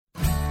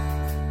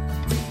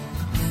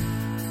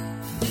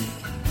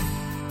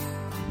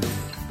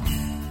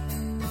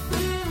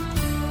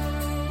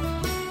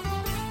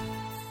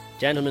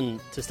Gentlemen,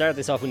 to start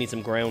this off, we need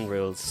some ground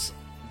rules.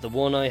 The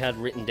one I had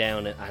written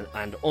down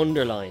and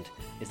underlined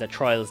is that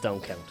trials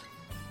don't count.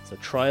 So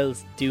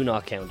trials do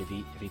not count. If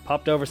he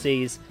popped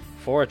overseas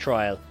for a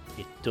trial,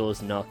 it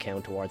does not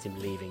count towards him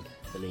leaving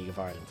the League of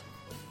Ireland.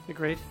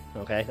 Agreed.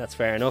 Okay, that's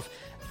fair enough.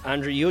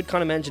 Andrew, you had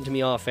kind of mentioned to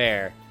me off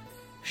air,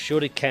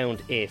 should it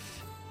count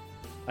if,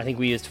 I think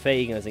we used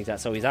Fagan as an example,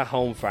 so he's at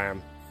home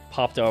farm,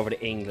 popped over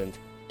to England,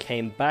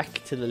 came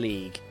back to the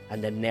league,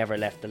 and then never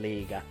left the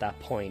league at that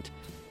point.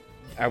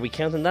 Are we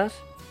counting that?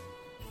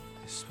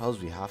 I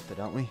suppose we have to,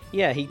 don't we?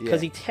 Yeah,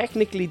 because he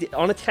technically,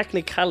 on a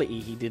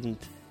technicality, he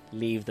didn't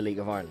leave the League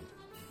of Ireland.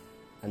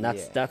 And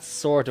that's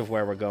sort of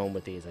where we're going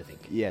with these, I think.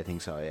 Yeah, I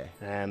think so,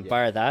 yeah.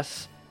 Bar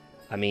that,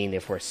 I mean,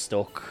 if we're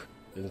stuck,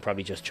 we can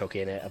probably just chuck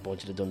in a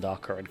bunch of the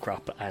Dundalk current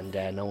crop, and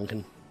no one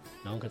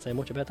can say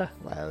much about that.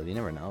 Well, you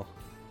never know.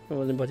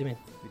 Well, then what do you mean?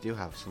 We do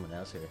have someone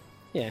else here.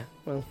 Yeah,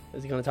 well,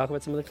 is he going to talk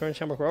about some of the current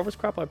Shamrock Rovers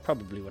crop? I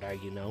probably would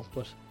argue no,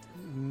 but...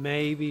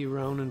 Maybe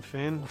Ronan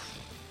Finn.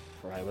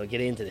 Right, we'll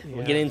get into it. Yeah.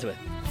 We'll get into it.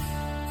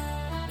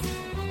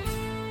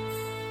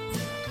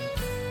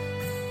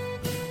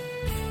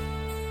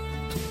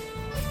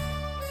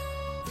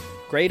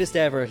 Greatest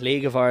ever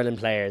League of Ireland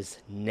players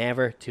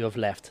never to have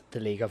left the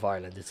League of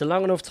Ireland. It's a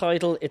long enough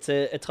title. It's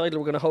a title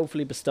we're going to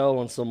hopefully bestow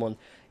on someone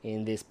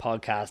in this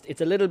podcast.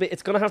 It's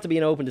going to have to be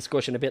an open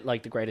discussion, a bit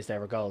like the greatest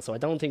ever goal. So I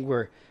don't think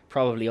we're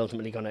probably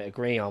ultimately going to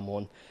agree on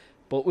one.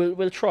 But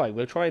we'll try.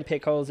 We'll try and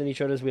pick holes in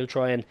each other's. We'll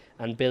try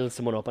and build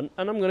someone up. And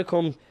I'm going to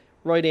come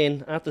right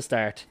in at the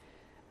start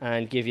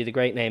and give you the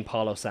great name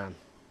Paulo Sam.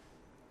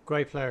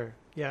 Great player.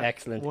 Yeah.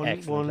 Excellent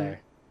player.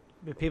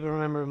 People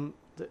remember him,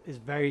 his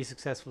very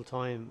successful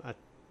time at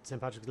St.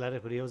 Patrick's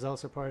Athletic, but he was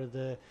also part of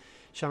the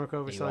Shamrock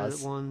Rovers side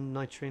that won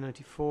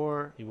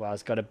 93-94. He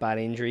got a bad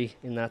injury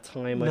in that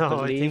time, I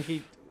believe.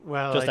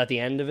 I think at the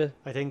end of it.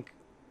 I think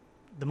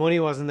the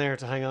money wasn't there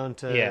to hang on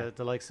to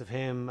the likes of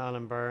him,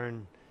 Alan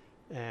Byrne,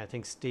 I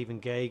think Stephen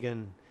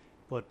Gagan,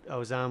 but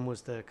Ozam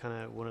was the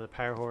kind of one of the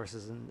power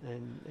horses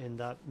in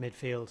that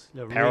midfield.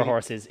 Power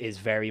horse is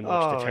very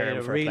much the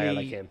term for a player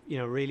like him.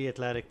 Really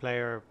athletic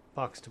player,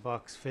 box to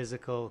box,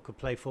 physical, could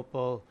play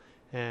football.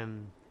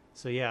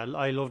 So yeah,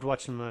 I loved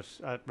watching him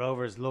at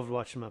Rovers, loved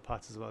watching him at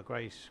Pats as well.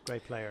 Great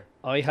player.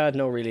 I had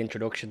no real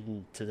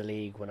introduction to the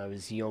league when I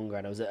was younger,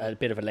 and I was a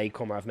bit of a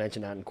latecomer. I've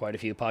mentioned that in quite a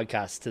few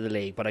podcasts to the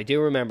league, but I do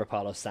remember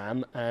Paulo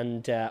Sam,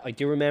 and I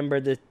do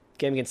remember the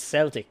game against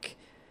Celtic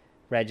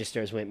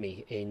registers with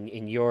me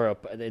in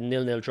Europe. The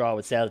 0-0 draw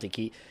with Celtic.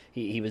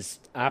 He was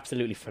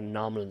absolutely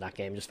phenomenal in that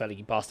game. Just felt like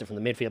he bossed it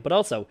from the midfield, but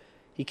also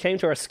he came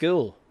to our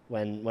school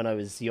when I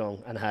was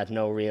young and had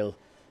no real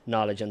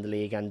knowledge on the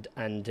league and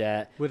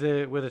with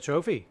a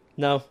trophy.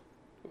 No,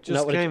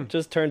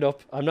 just turned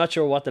up. I'm not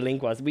sure what the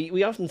link was.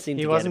 We often seem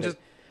to get it.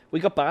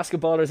 We got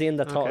basketballers in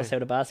that taught us how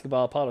to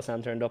basketball. Paulo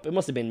Sam turned up. It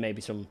must have been maybe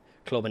some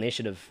club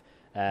initiative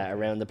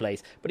around the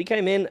place, but he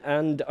came in,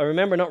 and I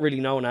remember not really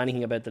knowing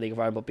anything about the League of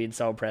Ireland, but being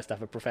so impressed to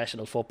have a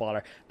professional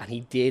footballer, and he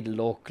did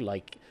look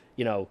like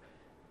an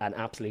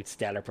absolute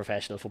stellar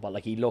professional footballer.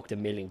 Like, he looked £1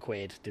 million,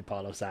 did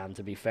Paulo Sam,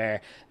 to be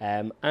fair.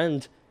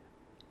 And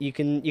you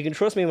can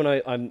trust me when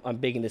I'm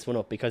bigging this one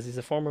up, because he's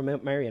a former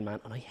Mount Marion man,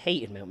 and I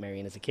hated Mount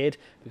Marion as a kid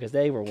because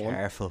they were one.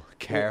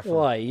 Careful.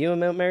 Why? You a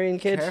Mount Marion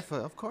kid?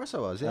 Careful, of course I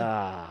was.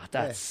 Yeah.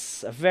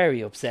 That's a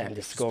very upsetting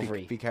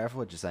discovery. Be careful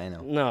what you say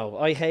now. No,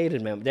 I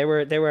hated Mount. They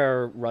were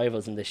our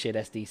rivals in the shit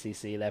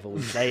SDCC level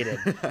we played in,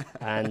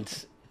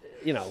 and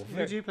who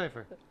did you play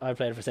for? I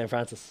played for St.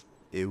 Francis.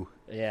 Ew.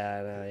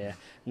 Yeah.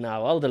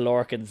 No, all the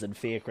Lorcans and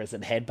Fiacres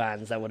and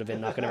headbands that would have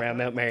been knocking around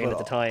Mount Marion at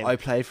the time. I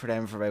played for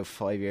them for about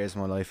 5 years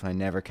of my life, and I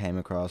never came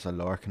across a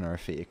Lorcan or a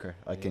Fiacre.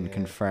 I can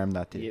confirm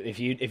that to you. If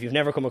you've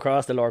never come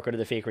across the Lorcan or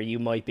the Fiacre, you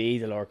might be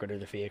the Lorcan or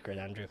the Fiacre,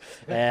 Andrew.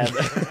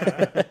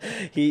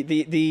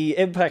 The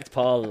impact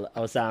Paul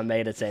Osam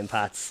made at St.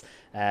 Pat's,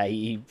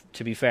 he,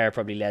 to be fair,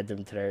 probably led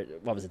them to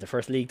their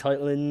first league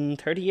title in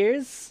 30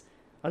 years?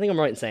 I think I'm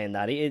right in saying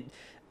that.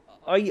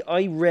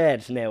 I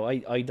read, now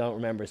I don't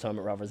remember his time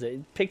at Rovers,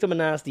 it picked up a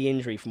nasty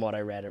injury from what I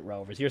read at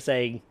Rovers. You're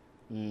saying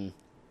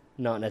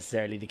not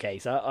necessarily the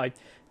case. I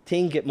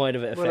think it might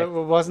have affected.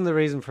 Well, it wasn't the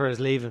reason for his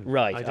leaving.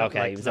 Right,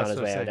 okay, he was on his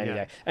way out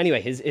anyway.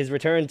 Anyway, his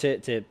return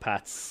to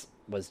Pats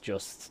was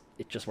just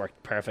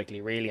worked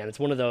perfectly, really, and it's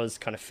one of those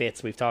kind of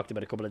fits. We've talked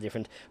about a couple of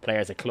different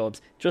players at clubs,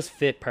 just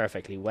fit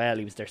perfectly well.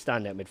 He was their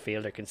standout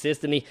midfielder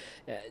consistently,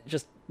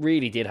 just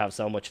really did have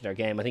so much of their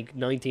game. I think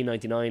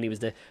 1999 he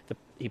was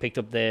he picked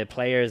up the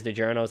Players, the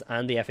Journos,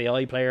 and the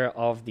FAI Player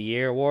of the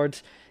Year award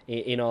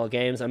in all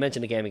games. I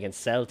mentioned the game against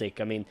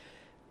Celtic. I mean,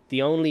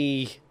 the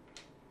only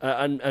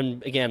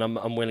and again,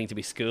 I'm willing to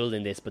be schooled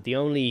in this, but the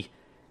only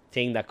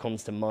thing that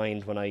comes to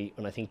mind when I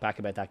think back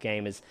about that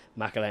game is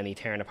McElhenney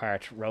tearing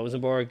apart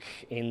Rosenborg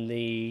in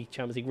the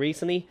Champions League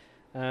recently.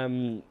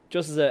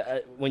 Just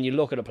as when you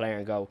look at a player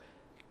and go,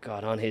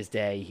 God, on his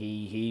day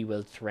he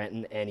will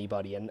threaten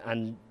anybody,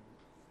 and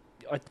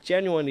I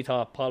genuinely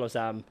thought Paulo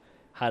Sam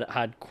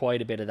had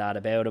quite a bit of that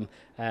about him.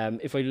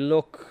 If I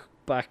look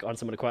back on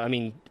some of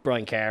the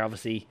Brian Kerr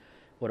obviously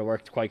would have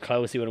worked quite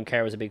closely with him.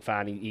 Kerr was a big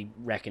fan. He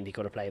reckoned he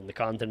could have played in the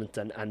continent,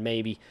 and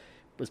maybe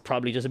was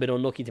probably just a bit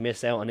unlucky to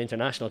miss out on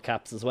international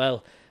caps as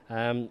well.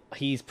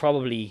 He's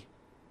probably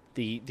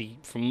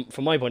from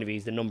my point of view,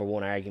 he's the number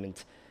one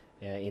argument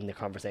in the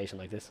conversation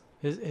like this.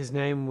 His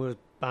name was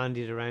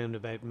bandied around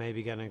about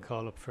maybe getting a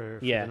call up for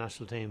the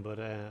national team, but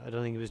I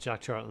don't think it was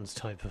Jack Charlton's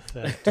type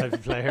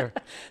of player.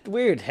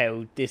 Weird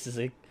how this is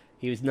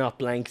he was not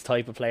Blank's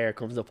type of player,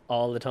 comes up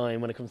all the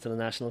time when it comes to the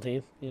national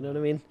team. You know what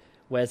I mean?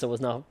 Weza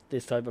was not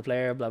this type of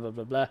player. Blah blah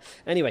blah blah.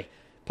 Anyway,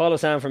 Paulo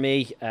Sam for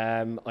me.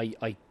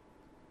 I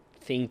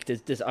think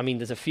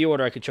there's a few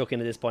other I could chuck in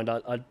at this point.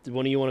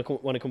 One of you want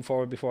to come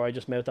forward before I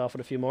just mouth off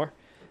with a few more,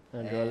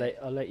 and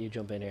I'll let you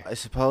jump in here. I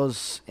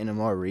suppose in a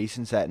more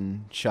recent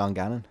setting, Sean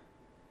Gannon.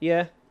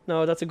 Yeah,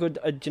 no, that's a good.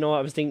 Do you know what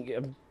I was thinking?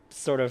 I'm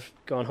sort of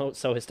gone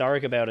so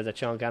historic about it that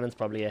Sean Gannon's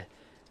probably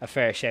a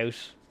fair shout.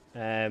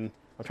 I'm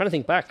trying to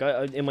think back.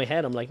 In my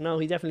head, I'm like, no,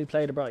 he definitely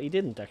played abroad. He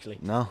didn't actually.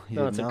 No,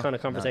 it's a kind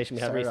of conversation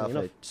we had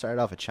recently. Started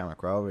off at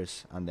Shamrock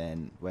Rovers and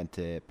then went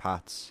to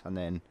Pats and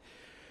then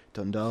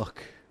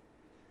Dundalk.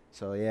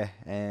 So yeah,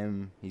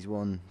 he's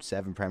won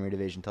 7 Premier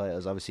Division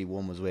titles. Obviously,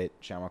 one was with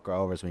Shamrock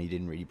Rovers when he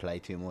didn't really play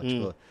too much,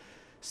 but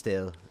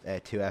still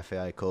 2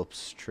 FAI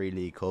Cups, 3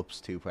 League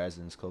Cups, 2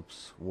 Presidents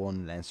Cups,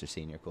 1 Leinster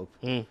Senior Cup,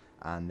 and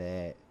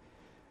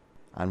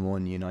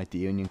 1 Unite the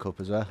Union Cup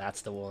as well.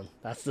 That's the one.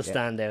 That's the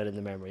standout in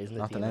the memory, isn't it?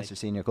 Not the Leinster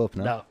Senior Cup,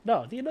 no.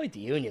 No, the Unite the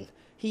Union.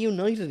 He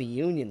united the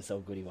Union, so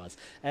good he was.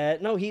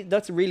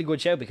 That's a really good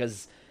shout,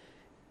 because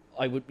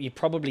you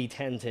probably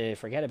tend to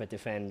forget about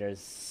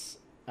defenders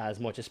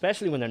as much,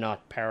 especially when they're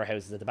not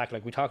powerhouses at the back.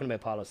 Like we're talking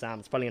about Paulo Sam,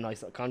 it's probably a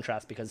nice little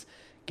contrast, because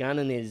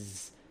Gannon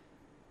is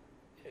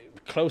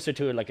closer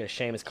to like a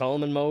Seamus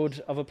Coleman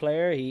mode of a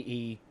player.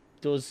 He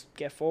does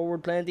get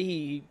forward plenty,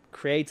 he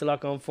creates a lot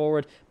going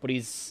forward, but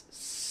he's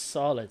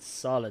solid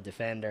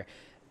defender,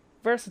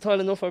 versatile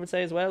enough, I would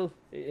say, as well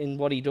in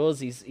what he does.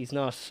 He's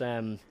not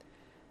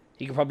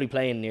he could probably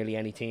play in nearly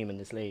any team in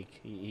this league.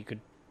 He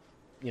could,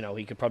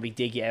 he could probably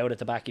dig you out at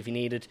the back if you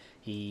needed.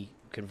 He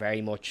can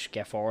very much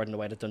get forward in the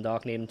way that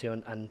Dundalk need him to,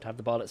 and have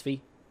the ball at his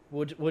feet.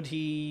 Would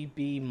he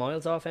be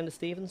miles off Enda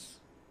Stevens?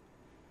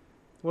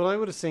 Well, I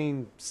would have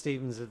seen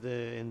Stevens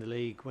in the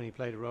league when he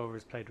played at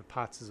Rovers, played with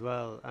Pats as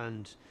well,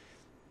 and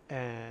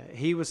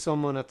he was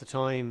someone at the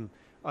time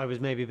I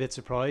was maybe a bit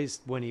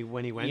surprised when he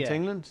went to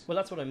England. Well,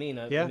 that's what I mean.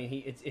 I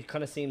mean, it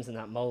kind of seems in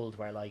that mould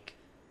where, like,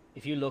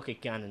 if you look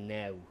at Gannon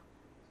now,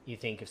 you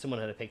think if someone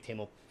had picked him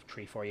up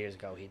 3-4 years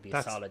ago, he'd be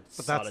a solid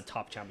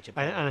top championship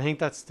player. And I think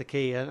that's the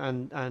key,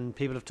 and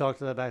people have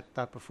talked about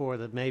that before,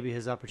 that maybe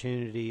his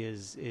opportunity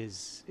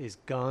is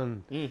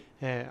gone.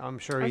 I'm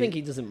sure. I think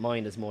he doesn't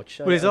mind as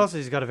much. But he's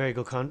got a very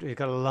good contract. He's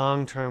got a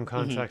long-term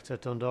contract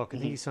at Dundalk. I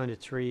think he signed a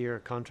 3-year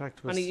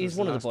contract. And he's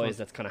one of the boys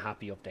that's kind of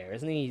happy up there,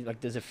 isn't he?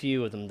 Like, there's a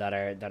few of them that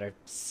are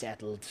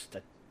settled.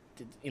 That,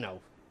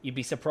 you'd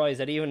be surprised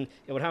that even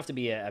it would have to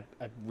be a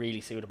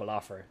really suitable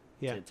offer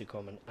to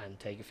come and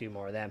take a few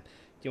more of them.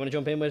 Do you want to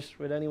jump in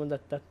with anyone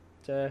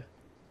that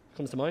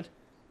comes to mind?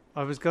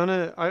 I was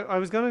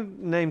gonna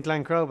name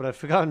Glenn Crowe, but I've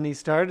forgotten he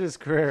started his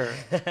career.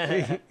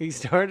 he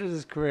started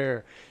his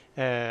career,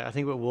 I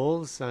think, with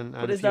Wolves and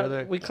a few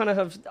other. We kind of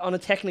have on a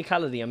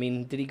technicality. I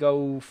mean, did he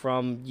go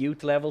from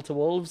youth level to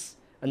Wolves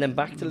and then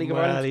back to League of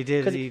Ireland? Well, he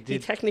did. He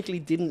technically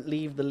didn't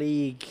leave the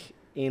league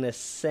in a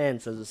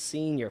sense as a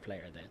senior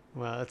player then.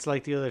 Well, it's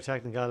like the other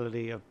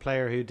technicality. A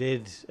player who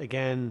did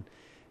again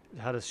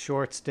had a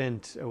short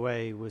stint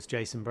away was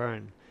Jason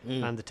Byrne,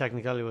 and the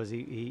technicality was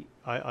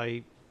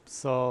I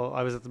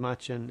was at the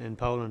match in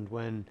Poland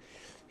when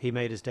he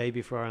made his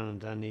debut for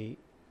Ireland, and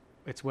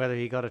it's whether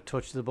he got a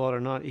touch of the ball or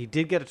not. He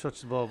did get a touch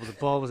of the ball, but the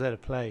ball was out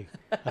of play.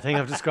 I think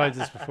I've described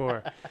this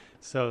before.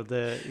 So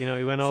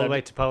he went all the way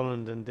to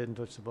Poland and didn't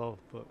touch the ball.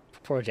 But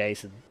poor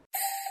Jason.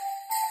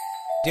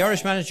 The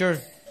Irish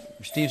manager,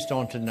 Steve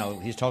Staunton, now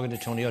he's talking to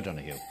Tony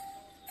O'Donoghue.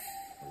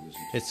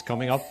 It's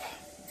coming up.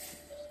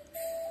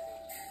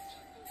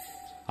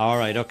 All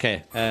right,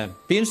 okay.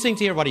 Be interesting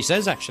to hear what he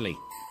says, actually.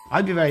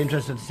 I'd be very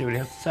interested to see what he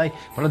has to say,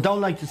 but I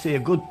don't like to see a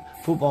good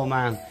football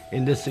man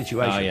in this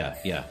situation. Oh,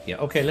 yeah.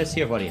 Okay, let's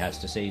hear what he has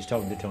to say. He's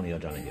talking to Tony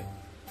O'Donoghue.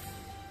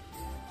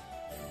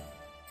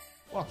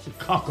 What's a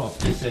cock-up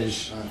this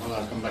is?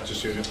 I'll come back to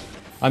studio.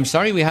 I'm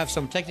sorry, we have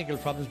some technical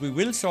problems. We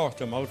will sort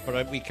them out,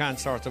 but we can't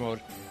sort them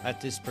out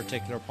at this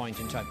particular point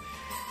in time.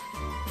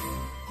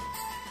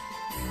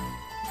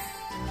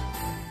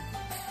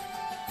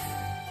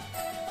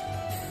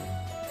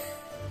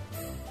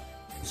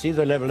 See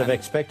the level of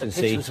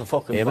expectancy. Was a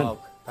fucking bog.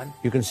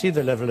 You can see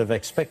the level of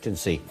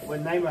expectancy.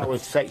 When Neymar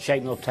was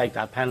shaking up to take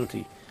that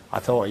penalty, I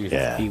thought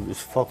he was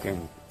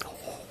fucking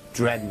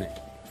dreading it.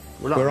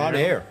 We're on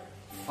air.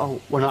 Oh,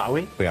 we're not, are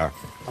we? We are.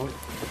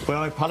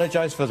 Well, I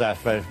apologise for that,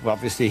 but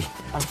obviously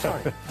I'm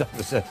sorry. that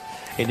was an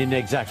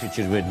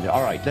inexactitude.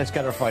 All right, let's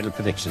get our final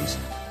predictions.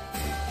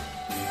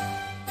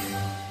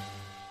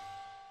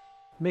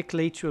 Mick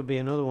Leach would be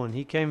another one.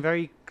 He came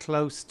very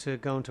close to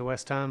going to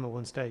West Ham at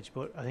one stage,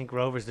 but I think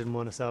Rovers didn't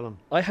want to sell him.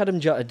 I had him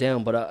jotted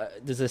down,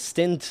 but there's a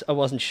stint I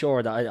wasn't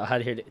sure that I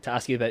had here to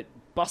ask you about.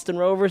 Boston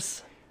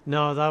Rovers?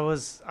 No, that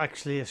was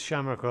actually a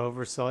Shamrock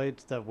Rovers side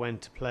that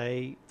went to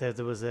play.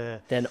 There was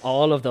a... Then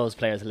all of those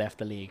players left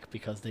the league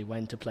because they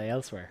went to play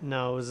elsewhere.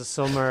 No, it was a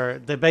summer.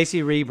 They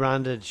basically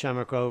rebranded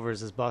Shamrock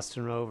Rovers as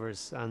Boston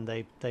Rovers, and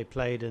they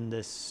played in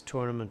this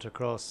tournament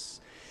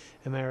across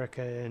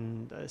America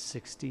in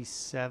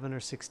 67 or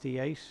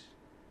 68.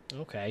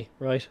 Okay,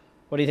 right.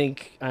 What do you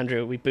think,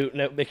 Andrew? Are we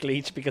booting out Mick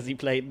Leach because he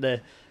played in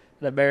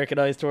the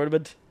Americanized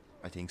tournament?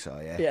 I think so,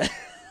 yeah. Yeah.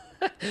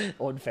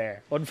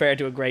 Unfair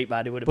to a great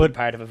man who would have been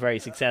part of a very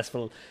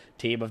successful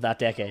team of that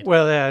decade.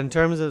 Well, yeah, in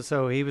terms of,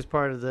 so he was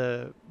part of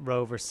the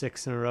Rover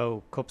 6 in a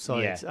row cup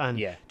sides,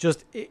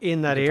 just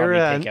in that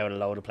era, pick out a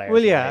load of players.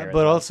 Well, yeah,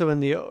 but also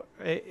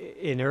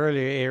in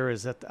earlier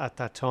eras at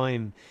that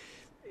time,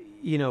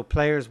 you know,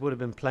 players would have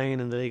been playing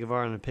in the League of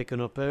Ireland and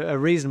picking up a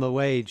reasonable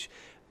wage,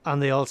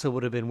 and they also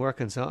would have been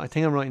working. So I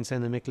think I'm right in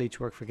saying that Mick Leach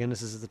worked for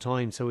Guinness's at the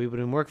time, so we would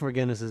have been working for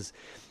Guinness's.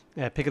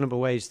 Picking up a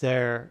wage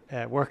there,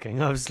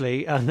 working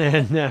obviously, and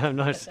then I'm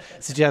not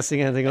suggesting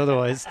anything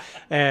otherwise.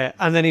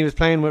 And then he was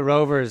playing with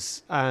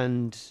Rovers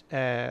and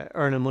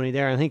earning money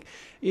there. I think,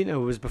 you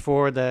know, it was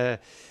before the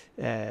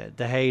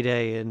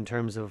heyday in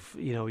terms of,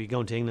 you know, you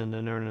going to England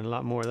and earning a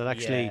lot more. That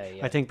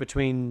actually, I think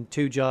between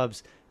two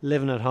jobs,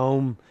 living at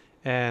home,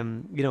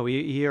 you know,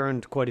 he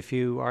earned quite a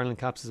few Ireland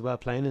caps as well,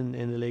 playing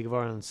in the League of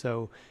Ireland.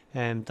 So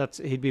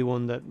he'd be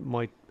one that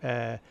might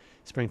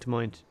spring to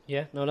mind.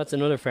 Yeah, no, that's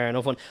another fair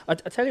enough one. I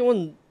tell you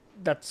one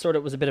that sort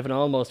of was a bit of an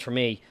almost for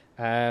me,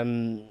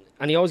 and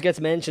he always gets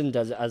mentioned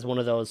as one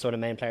of those sort of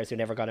main players who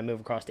never got to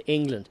move across to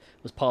England,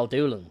 was Paul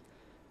Doolan.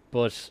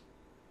 But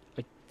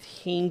I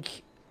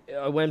think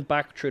I went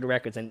back through the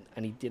records and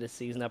he did a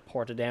season at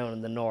Portadown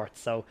in the north,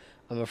 so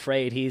I'm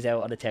afraid he's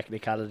out on a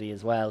technicality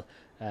as well.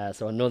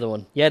 So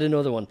yet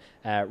another one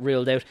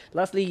ruled out.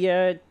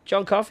 Lastly,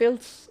 John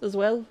Caulfield as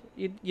well.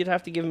 You'd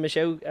have to give him a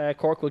shout.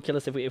 Cork will kill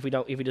us if he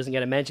doesn't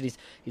get a mention.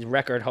 He's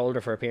record holder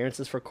for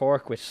appearances for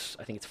Cork, which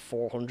I think it's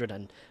 400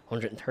 and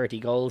 130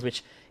 goals,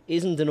 which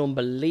isn't an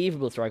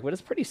unbelievable strike, but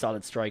it's a pretty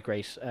solid strike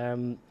rate.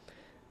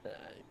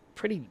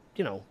 Pretty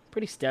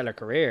stellar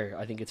career,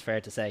 I think it's fair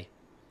to say.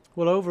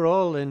 Well,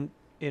 overall in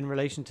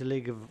relation to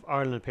League of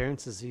Ireland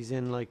appearances, he's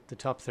in like the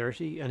top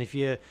 30, and if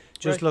you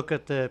just look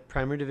at the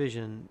Premier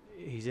Division,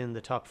 he's in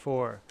the top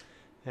 4,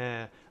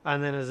 and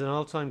then as an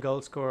all-time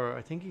goal scorer,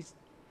 I think it's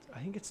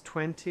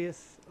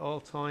 20th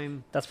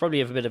all-time. That's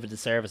probably a bit of a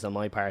disservice on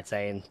my part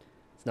saying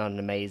it's not an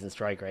amazing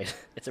strike rate.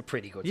 It's a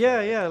pretty good strike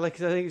rate. Like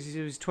I think he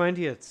was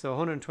 20th, so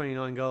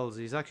 129 goals.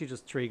 He's actually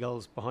just 3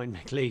 goals behind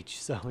Mick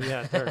Leach, so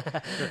yeah, they're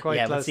quite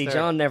close. But see, there.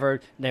 John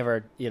never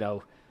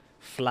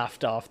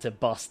flapped off to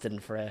Boston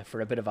for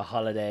a bit of a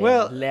holiday.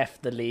 Well, and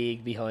left the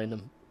league behind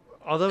him.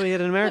 Although he had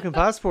an American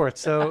passport,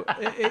 so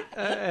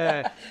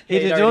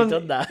he'd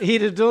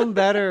have done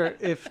better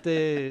if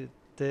the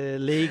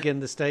league in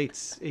the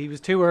States. He was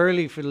too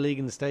early for the league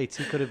in the States.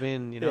 He could have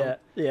been, he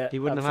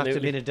wouldn't have to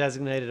have been a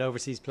designated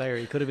overseas player.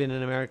 He could have been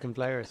an American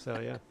player. So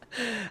yeah.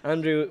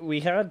 Andrew, we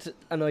had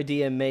an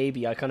idea.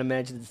 Maybe I kind of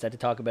mentioned instead to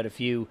talk about a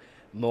few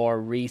more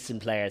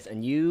recent players,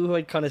 and you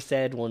had kind of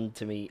said one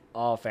to me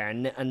off air,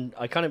 and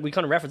we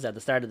kind of referenced at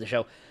the start of the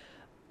show.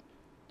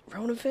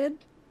 Ronan Finn.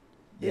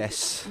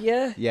 Yes.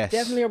 Yeah. Yes.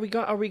 Definitely.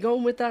 Are we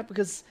going with that?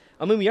 Because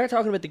I mean, we are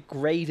talking about the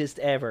greatest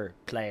ever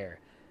player.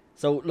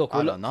 So look,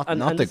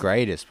 not the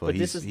greatest, but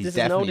he's this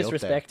definitely is no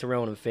disrespect to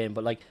Ronan Finn,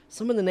 but like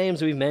some of the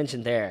names we've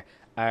mentioned there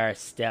are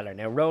stellar.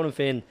 Now Ronan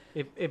Finn,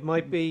 it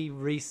might be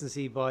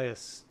recency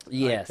bias.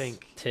 Yes, I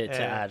think to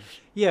add.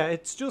 Yeah,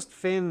 it's just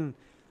Finn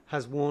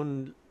has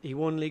won. He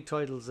won league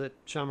titles at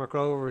Shamrock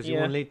Rovers. He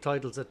won league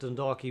titles at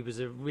Dundalk. He was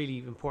a really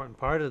important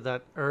part of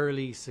that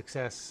early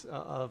success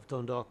of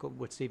Dundalk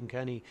with Stephen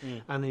Kenny.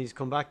 And he's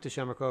come back to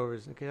Shamrock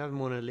Rovers. Okay, he hasn't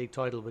won a league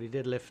title, but he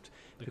did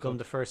become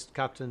the first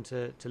captain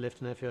to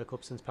lift an FAI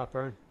Cup since Pat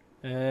Byrne.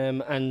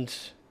 And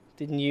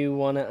didn't you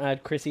want to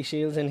add Chrissy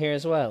Shields in here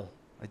as well?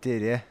 I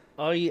did,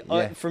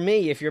 yeah. For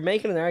me, if you're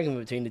making an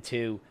argument between the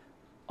two,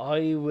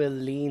 I will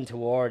lean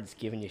towards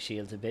giving you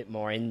Shields a bit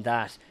more in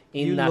that.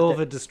 You love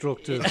a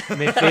destructive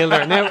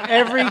midfielder. Now,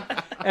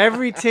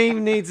 every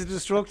team needs a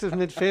destructive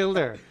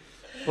midfielder,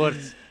 but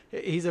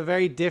he's a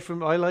very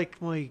different. I like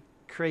my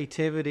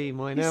creativity.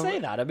 You say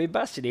that. I mean,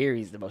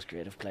 Bastianieri is the most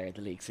creative player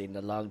the league's seen in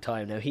a long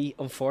time. Now, he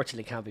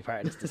unfortunately can't be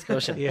part of this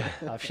discussion.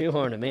 I've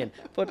shoehorned him in,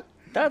 but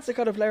that's the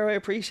kind of player I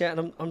appreciate.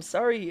 And I'm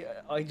sorry.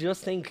 I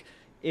just think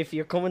if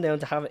you're coming down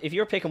to if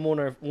you're picking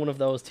one of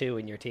those two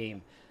in your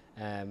team,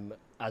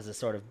 as a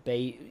sort of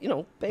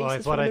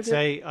basis. What I'd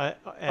say,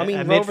 I mean,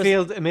 a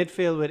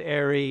midfield with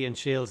Airy and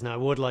Shields. Now I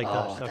would like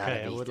that.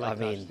 Okay, I would like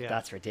that. I mean,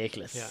 that's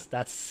ridiculous. Yeah.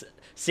 That's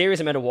serious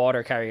amount of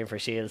water carrying for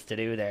Shields to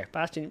do there.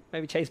 Bastian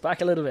maybe chase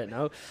back a little bit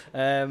now,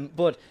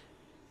 but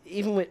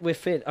even with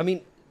Finn, I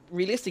mean,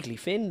 realistically,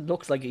 Finn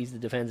looks like he's the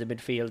defensive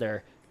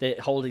midfielder, the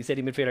holding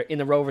city midfielder in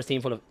the Rovers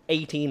team full of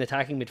 18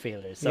 attacking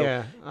midfielders.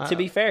 So to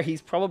be fair,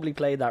 he's probably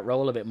played that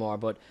role a bit more.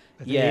 But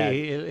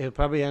he'll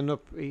probably end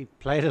up. He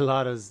played a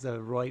lot as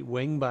the right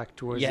wing back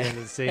towards the end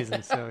of the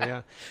season.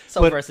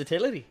 So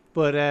versatility.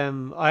 But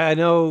I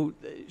know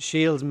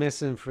Shields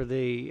missing for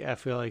the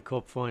FAI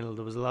Cup final.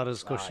 There was a lot of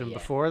discussion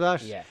before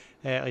that. Yeah.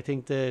 I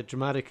think the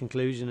dramatic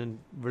conclusion in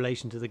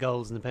relation to the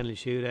goals in the penalty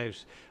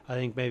shootout, I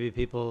think maybe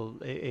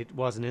it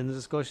wasn't in the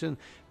discussion.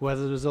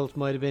 Whether the results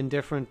might have been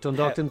different.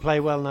 Dundalk didn't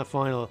play well in that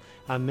final.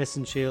 I'm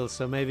missing Shields,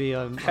 so maybe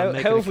how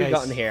have we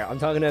gotten here? I'm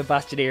talking about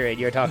Bastianini and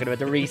you're talking about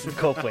the recent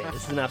cup win.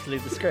 This is an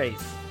absolute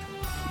disgrace.